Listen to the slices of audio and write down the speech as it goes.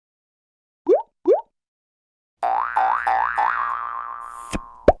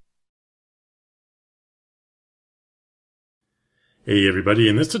Hey everybody,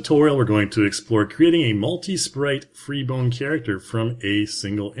 in this tutorial we're going to explore creating a multi-sprite free bone character from a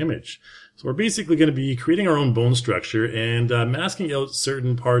single image. So we're basically going to be creating our own bone structure and masking out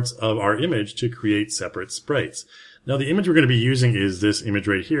certain parts of our image to create separate sprites. Now the image we're going to be using is this image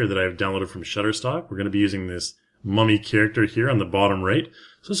right here that I've downloaded from Shutterstock. We're going to be using this mummy character here on the bottom right.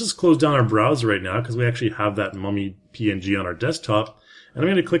 So let's just close down our browser right now because we actually have that mummy PNG on our desktop. And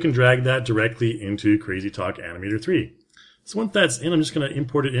I'm going to click and drag that directly into CrazyTalk Animator 3. So once that's in, I'm just going to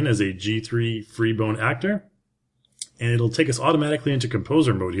import it in as a G3 free bone actor. And it'll take us automatically into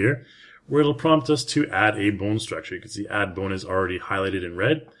composer mode here, where it'll prompt us to add a bone structure. You can see add bone is already highlighted in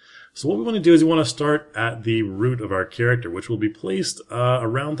red. So what we want to do is we want to start at the root of our character, which will be placed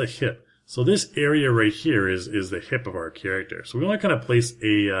around the hip. So this area right here is the hip of our character. So we want to kind of place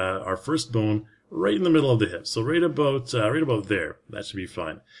our first bone right in the middle of the hip. So right about there. That should be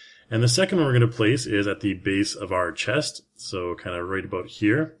fine. And the second one we're going to place is at the base of our chest, so kind of right about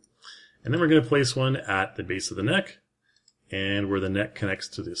here. And then we're going to place one at the base of the neck, and where the neck connects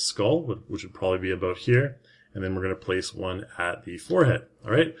to the skull, which would probably be about here. And then we're going to place one at the forehead.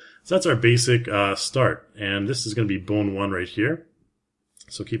 All right, so that's our basic start. And this is going to be bone 1 right here.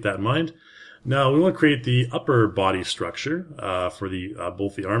 So keep that in mind. Now we want to create the upper body structure for the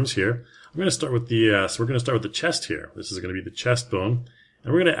both the arms here. I'm going to start with the so we're going to start with the chest here. This is going to be the chest bone.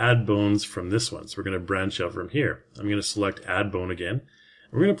 And we're going to add bones from this one. So we're going to branch out from here. I'm going to select add bone again. And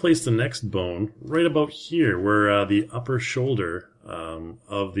we're going to place the next bone right about here where the upper shoulder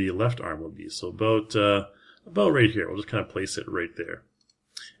of the left arm would be. So about right here. We'll just kind of place it right there.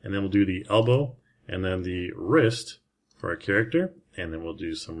 And then we'll do the elbow and then the wrist for our character. And then we'll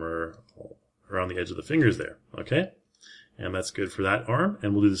do somewhere around the edge of the fingers there. Okay? And that's good for that arm.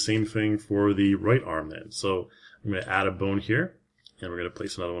 And we'll do the same thing for the right arm then. So I'm going to add a bone here. And we're going to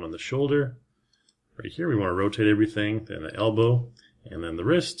place another one on the shoulder. Right here, we want to rotate everything. Then the elbow, and then the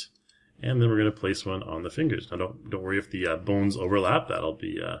wrist. And then we're going to place one on the fingers. Now don't worry if the bones overlap. That'll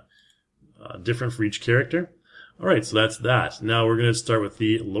be different for each character. Alright, so that's that. Now we're going to start with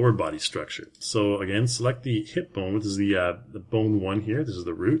the lower body structure. So again, select the hip bone, which is the bone 1 here. This is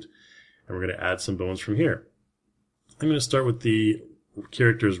the root. And we're going to add some bones from here. I'm going to start with the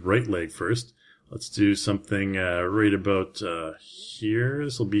character's right leg first. Let's do something right about here.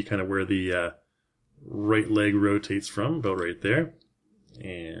 This will be kind of where the right leg rotates from, about right there.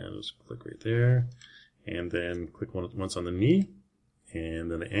 And just click right there. And then click once on the knee, and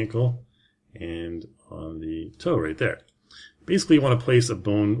then the ankle, and on the toe right there. Basically, you want to place a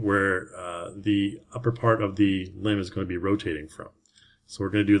bone where the upper part of the limb is going to be rotating from. So we're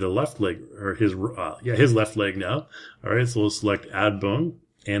going to do the left leg, or his left leg now. All right, so we'll select add bone.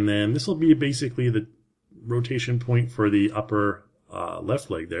 And then this will be basically the rotation point for the upper left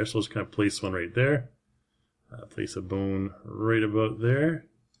leg there. So let's kind of place one right there. Place a bone right about there.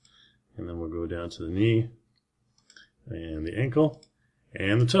 And then we'll go down to the knee and the ankle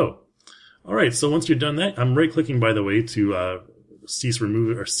and the toe. All right, so once you're done that, I'm right-clicking, by the way, to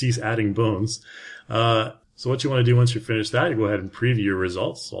cease adding bones. So what you want to do once you finish that, you go ahead and preview your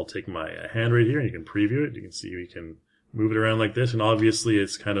results. So I'll take my hand right here and you can preview it. You can see we can move it around like this, and obviously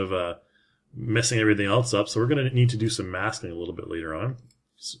it's kind of messing everything else up. So we're going to need to do some masking a little bit later on.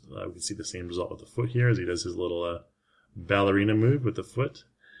 So, we can see the same result with the foot here as he does his little ballerina move with the foot.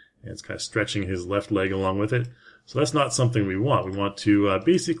 And it's kind of stretching his left leg along with it. So that's not something we want. We want to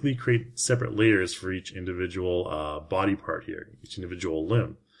basically create separate layers for each individual body part here, each individual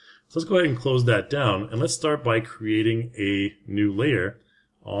limb. So let's go ahead and close that down, and let's start by creating a new layer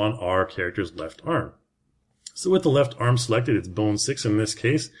on our character's left arm. So with the left arm selected, it's bone 6 in this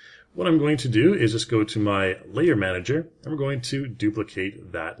case. What I'm going to do is just go to my layer manager, and we're going to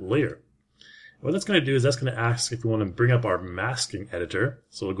duplicate that layer. What that's going to do is that's going to ask if we want to bring up our masking editor.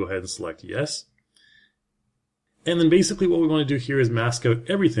 So we'll go ahead and select yes. And then basically what we want to do here is mask out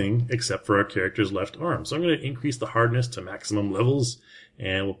everything except for our character's left arm. So I'm going to increase the hardness to maximum levels,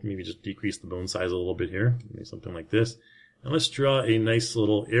 and we'll maybe just decrease the bone size a little bit here, maybe something like this. And let's draw a nice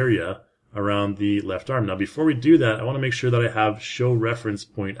little area around the left arm. Now before we do that, I want to make sure that I have show reference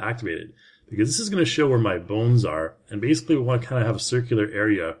point activated, because this is going to show where my bones are, and basically we want to kind of have a circular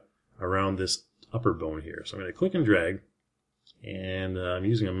area around this upper bone here. So I'm going to click and drag, and I'm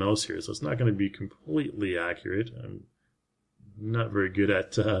using a mouse here, so it's not going to be completely accurate. I'm not very good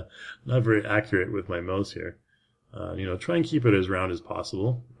at not very accurate with my mouse here. Try and keep it as round as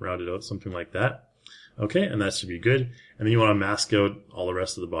possible, round it out, something like that. Okay, and that should be good. And then you want to mask out all the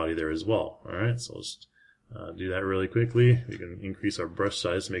rest of the body there as well. All right, so let's do that really quickly. We can increase our brush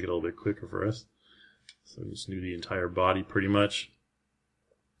size to make it a little bit quicker for us. So we just do the entire body pretty much.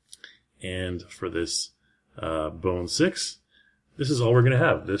 And for this bone 6, this is all we're going to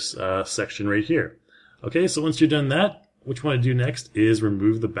have, this section right here. Okay, so once you're done that, what you want to do next is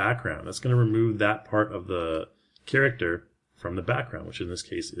remove the background. That's going to remove that part of the character from the background, which in this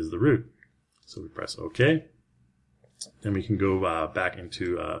case is the root. So we press OK. Then we can go back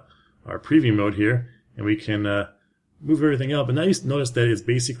into our preview mode here, and we can move everything up. And now you notice that it's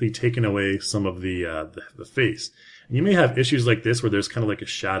basically taken away some of the face. And you may have issues like this where there's kind of like a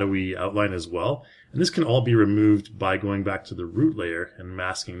shadowy outline as well. And this can all be removed by going back to the root layer and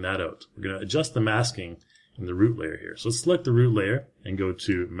masking that out. We're going to adjust the masking in the root layer here. So let's select the root layer and go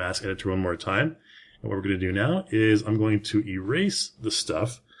to Mask Editor one more time. And what we're going to do now is I'm going to erase the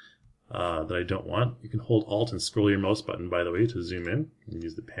stuff that I don't want. You can hold Alt and scroll your mouse button, by the way, to zoom in. You can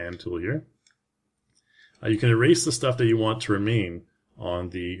use the pan tool here. You can erase the stuff that you want to remain on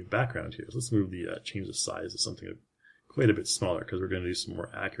the background here. So let's move the change the size to something quite a bit smaller because we're going to do some more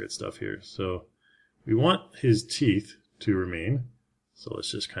accurate stuff here. So we want his teeth to remain. So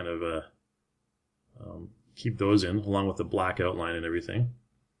let's just kind of keep those in along with the black outline and everything.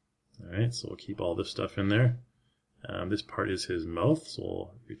 All right, so we'll keep all this stuff in there. This part is his mouth, so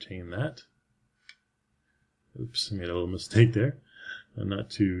we'll retain that. Oops, I made a little mistake there. Not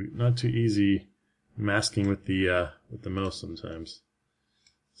too easy masking with the mouse sometimes.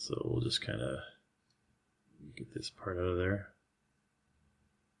 So we'll just kind of get this part out of there.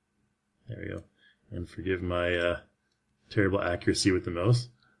 There we go. And forgive my terrible accuracy with the mouse,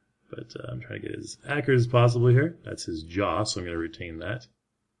 but I'm trying to get as accurate as possible here. That's his jaw, so I'm going to retain that.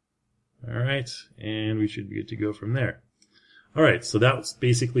 All right, and we should be good to go from there. All right, so that's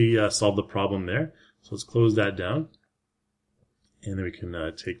basically solved the problem there. So let's close that down, and then we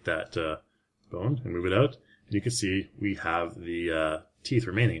can take that bone and move it out. And you can see we have the teeth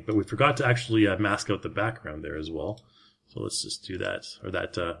remaining, but we forgot to actually mask out the background there as well. So let's just do that, or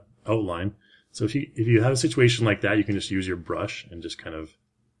that outline. So if you have a situation like that, you can just use your brush and just kind of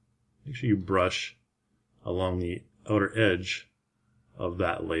make sure you brush along the outer edge of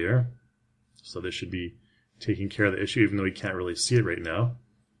that layer. So this should be taking care of the issue, even though we can't really see it right now.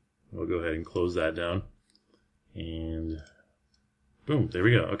 We'll go ahead and close that down. And boom, there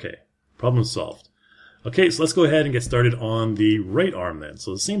we go. Okay, problem solved. Okay, so let's go ahead and get started on the right arm then.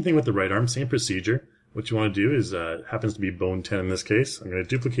 So the same thing with the right arm, same procedure. What you want to do is, happens to be bone 10 in this case. I'm going to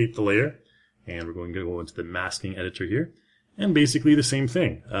duplicate the layer, and we're going to go into the masking editor here. And basically the same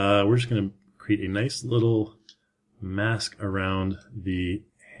thing. We're just going to create a nice little mask around the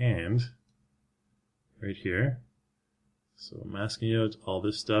hand right here. So masking out all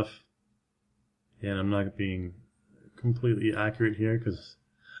this stuff. And I'm not being completely accurate here because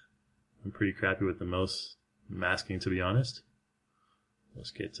I'm pretty crappy with the mouse masking, to be honest. Let's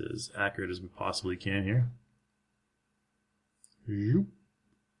get as accurate as we possibly can here.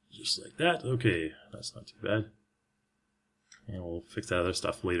 Just like that. Okay, that's not too bad. And we'll fix that other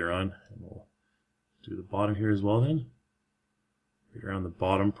stuff later on. And we'll do the bottom here as well then. Right around the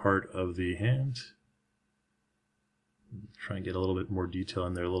bottom part of the hand. Try and get a little bit more detail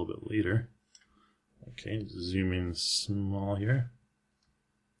in there a little bit later. Okay, zoom in small here.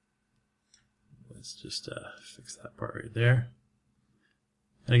 Let's just fix that part right there.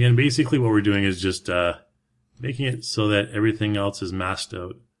 And again, basically what we're doing is just making it so that everything else is masked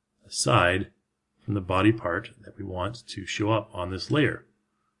out aside from the body part that we want to show up on this layer.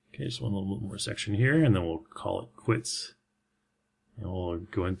 Okay, just one little more section here, and then we'll call it quits. And we'll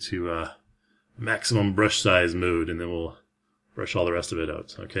go into maximum brush size mode, and then we'll brush all the rest of it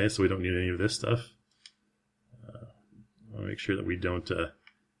out. Okay, so we don't need any of this stuff. I want to make sure that we don't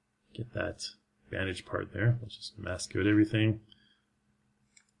get that bandage part there. Let's just mask out everything.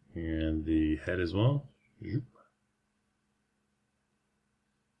 And the head as well.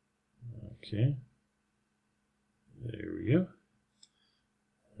 Okay. There we go.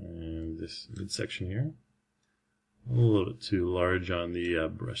 And this midsection here. A little bit too large on the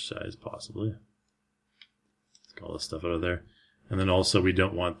brush size, possibly. Let's get all this stuff out of there. And then also we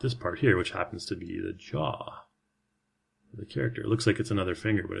don't want this part here, which happens to be the jaw of the character. It looks like it's another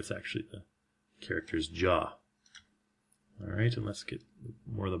finger, but it's actually the character's jaw. Alright, and let's get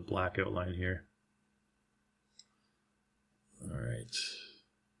more of the black outline here. Alright.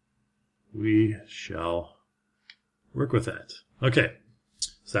 We shall work with that. Okay,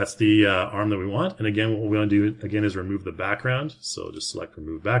 so that's the arm that we want. And again, what we want to do again is remove the background. So just select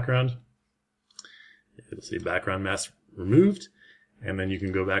remove background. It'll say background mask removed. And then you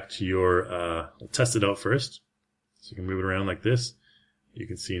can go back to your, test it out first. So you can move it around like this. You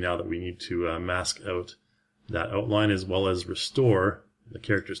can see now that we need to mask out that outline as well as restore the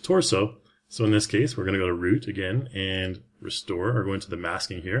character's torso. So in this case, we're going to go to root again and restore, or go into the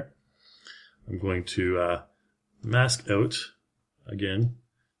masking here. I'm going to mask out again,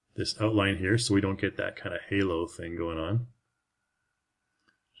 this outline here so we don't get that kind of halo thing going on.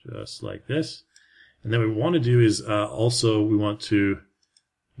 Just like this. And then what we want to do is also we want to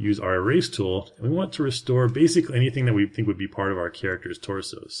use our erase tool, and we want to restore basically anything that we think would be part of our character's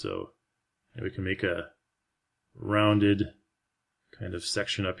torso. So we can make a rounded kind of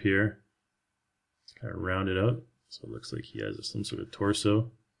section up here. It's kind of rounded out, so it looks like he has some sort of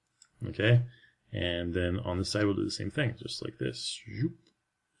torso. Okay, and then on the side we'll do the same thing, just like this,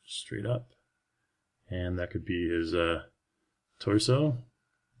 straight up, and that could be his torso.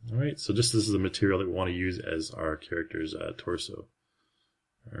 All right, so just this is the material that we want to use as our character's torso.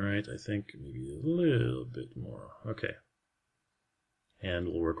 All right, I think maybe a little bit more. Okay, and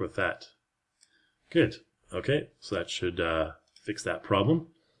we'll work with that. Good. Okay, so that should fix that problem.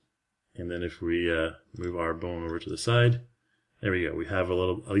 And then if we move our bone over to the side, there we go. We have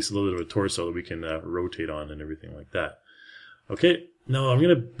at least a little bit of a torso that we can rotate on and everything like that. Okay, now I'm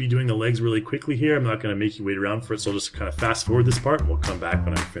going to be doing the legs really quickly here. I'm not going to make you wait around for it, so I'll just kind of fast forward this part and we'll come back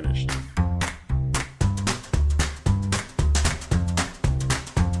when I'm finished.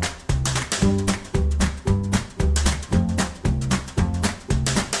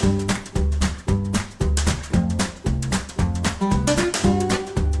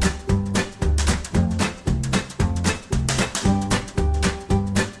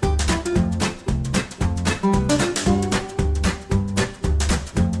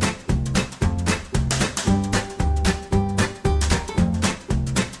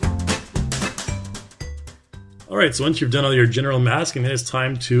 Alright, so once you've done all your general masking, then it's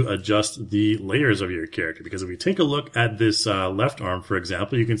time to adjust the layers of your character. Because if we take a look at this left arm, for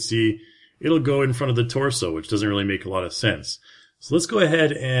example, you can see it'll go in front of the torso, which doesn't really make a lot of sense. So let's go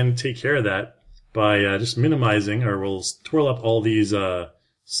ahead and take care of that by just minimizing, or we'll twirl up all these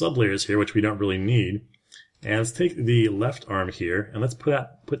sub-layers here, which we don't really need. And let's take the left arm here, and let's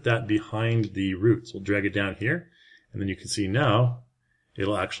put that behind the roots. We'll drag it down here, and then you can see now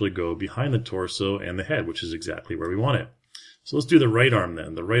it'll actually go behind the torso and the head, which is exactly where we want it. So let's do the right arm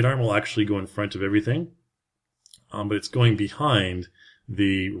then. The right arm will actually go in front of everything, but it's going behind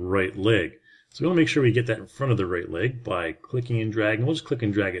the right leg. So we'll make sure we get that in front of the right leg by clicking and dragging. We'll just click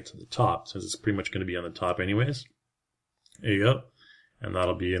and drag it to the top, since it's pretty much going to be on the top anyways. There you go. And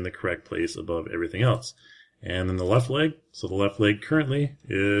that'll be in the correct place above everything else. And then the left leg. So the left leg currently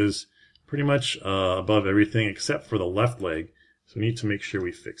is pretty much above everything except for the left leg. So we need to make sure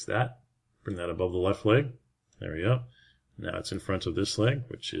we fix that. Bring that above the left leg. There we go. Now it's in front of this leg,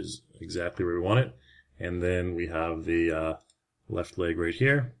 which is exactly where we want it. And then we have the left leg right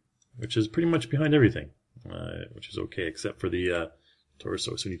here, which is pretty much behind everything, which is okay except for the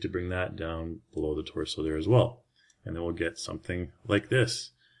torso. So we need to bring that down below the torso there as well. And then we'll get something like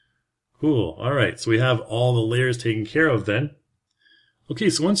this. Cool. All right, so we have all the layers taken care of then. Okay,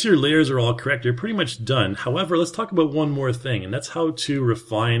 so once your layers are all correct, you're pretty much done. However, let's talk about one more thing, and that's how to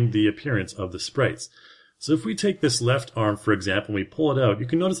refine the appearance of the sprites. So if we take this left arm, for example, and we pull it out, you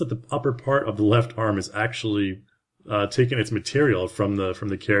can notice that the upper part of the left arm is actually taking its material from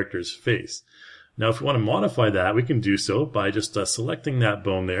the character's face. Now, if we want to modify that, we can do so by just selecting that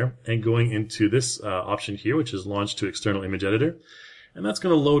bone there and going into this option here, which is Launch to External Image Editor. And that's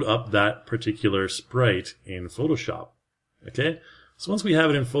going to load up that particular sprite in Photoshop. Okay? So once we have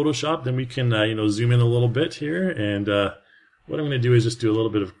it in Photoshop, then we can zoom in a little bit here, and what I'm going to do is just do a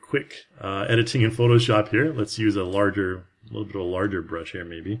little bit of quick editing in Photoshop here. Let's use a little bit of a larger brush here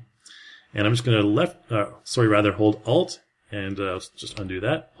maybe, and I'm just going to hold Alt and just undo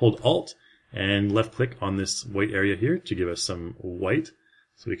that. Hold Alt and left click on this white area here to give us some white,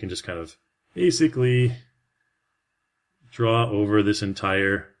 so we can just kind of basically draw over this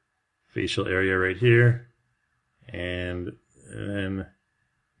entire facial area right here, and then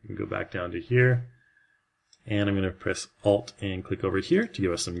we can go back down to here, and I'm going to press Alt and click over here to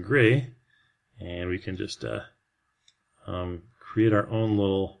give us some gray, and we can just create our own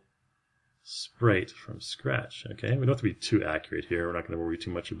little sprite from scratch. Okay, we don't have to be too accurate here. We're not going to worry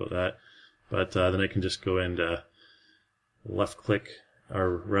too much about that, but then I can just go and left click,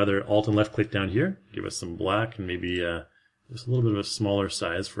 or rather Alt and left click down here, give us some black and maybe just a little bit of a smaller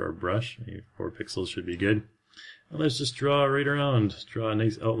size for our brush. Maybe 4 pixels should be good. And let's just draw right around, draw a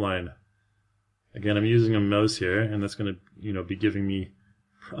nice outline. Again, I'm using a mouse here, and that's going to be giving me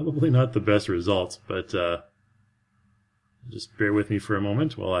probably not the best results, but just bear with me for a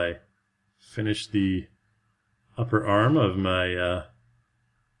moment while I finish the upper arm of my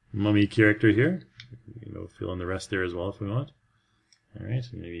mummy character here. Fill in the rest there as well if we want. All right,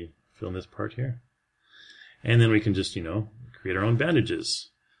 and maybe fill in this part here. And then we can just, create our own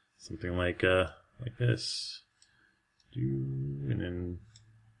bandages. Something like this. And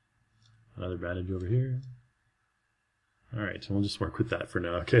Another bandage over here. All right, we'll just work with that for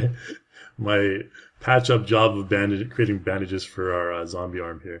now, okay? My patch-up job of creating bandages for our zombie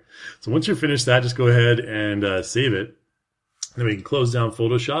arm here. So once you're finished that, just go ahead and save it. Then we can close down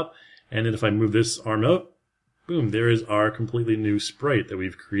Photoshop, and then if I move this arm out, boom, there is our completely new sprite that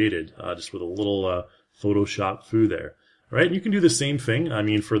we've created, just with a little Photoshop foo there. All right, and you can do the same thing. I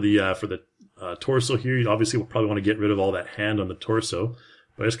mean, for the torso here, you obviously will probably want to get rid of all that hand on the torso,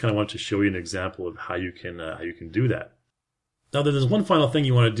 but I just kind of wanted to show you an example of how you can do that. Now, there's one final thing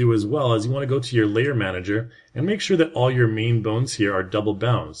you want to do as well, is you want to go to your layer manager and make sure that all your main bones here are double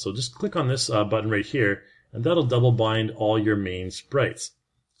bound. So just click on this button right here, and that'll double bind all your main sprites.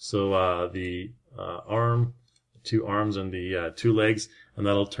 So the arm, 2 arms, and the 2 legs, and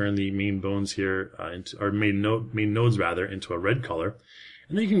that'll turn the main bones here into, or main nodes rather, into a red color.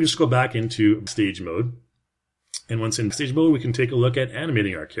 And then you can just go back into stage mode. And once in stage mode, we can take a look at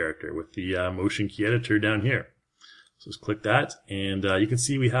animating our character with the motion key editor down here. So just click that, and you can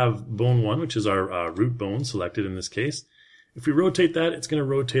see we have bone 1, which is our root bone selected in this case. If we rotate that, it's going to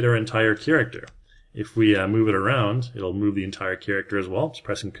rotate our entire character. If we move it around, it'll move the entire character as well. Just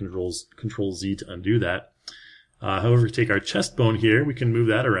pressing Control Z to undo that. However, if we take our chest bone here, we can move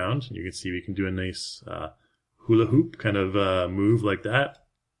that around. You can see we can do a nice hula hoop kind of move like that.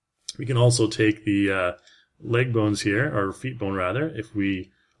 We can also take the leg bones here, or feet bone rather. If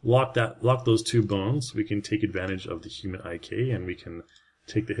we lock those 2 bones, we can take advantage of the human IK, and we can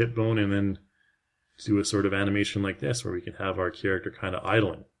take the hip bone and then do a sort of animation like this where we can have our character kind of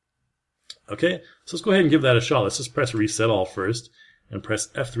idling. Okay, so let's go ahead and give that a shot. Let's just press reset all first and press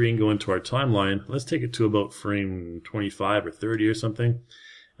F3 and go into our timeline. Let's take it to about frame 25 or 30 or something,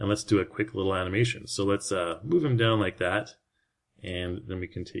 and let's do a quick little animation. So let's move him down like that, and then we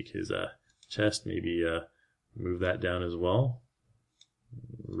can take his chest, maybe move that down as well.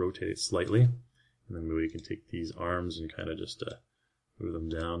 Rotate it slightly, and then maybe we can take these arms and kind of just move them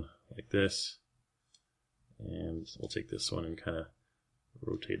down like this, and we'll take this one and kind of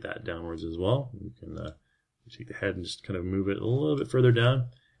rotate that downwards as well. You can take the head and just kind of move it a little bit further down,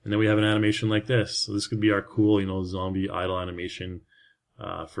 and then we have an animation like this. So this could be our cool, zombie idle animation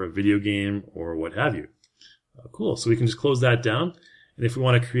for a video game or what have you. Cool. So we can just close that down, and if we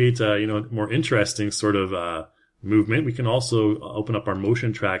want to create more interesting sort of movement, we can also open up our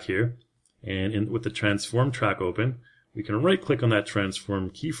motion track here, and with the transform track open, we can right click on that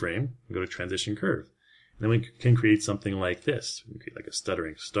transform keyframe and go to transition curve. And then we can create something like this. We can create like a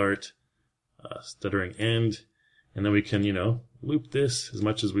stuttering start, stuttering end, and then we can loop this as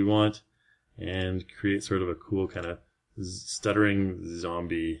much as we want and create sort of a cool kind of stuttering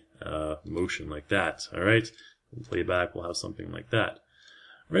zombie motion like that. All right, we'll play back, we'll have something like that.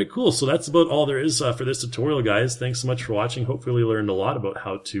 All right, cool. So that's about all there is for this tutorial, guys. Thanks so much for watching. Hopefully you learned a lot about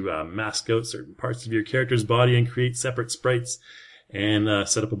how to mask out certain parts of your character's body and create separate sprites and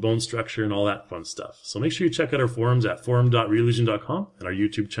set up a bone structure and all that fun stuff. So make sure you check out our forums at forum.reallusion.com and our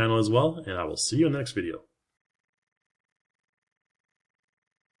YouTube channel as well, and I will see you in the next video.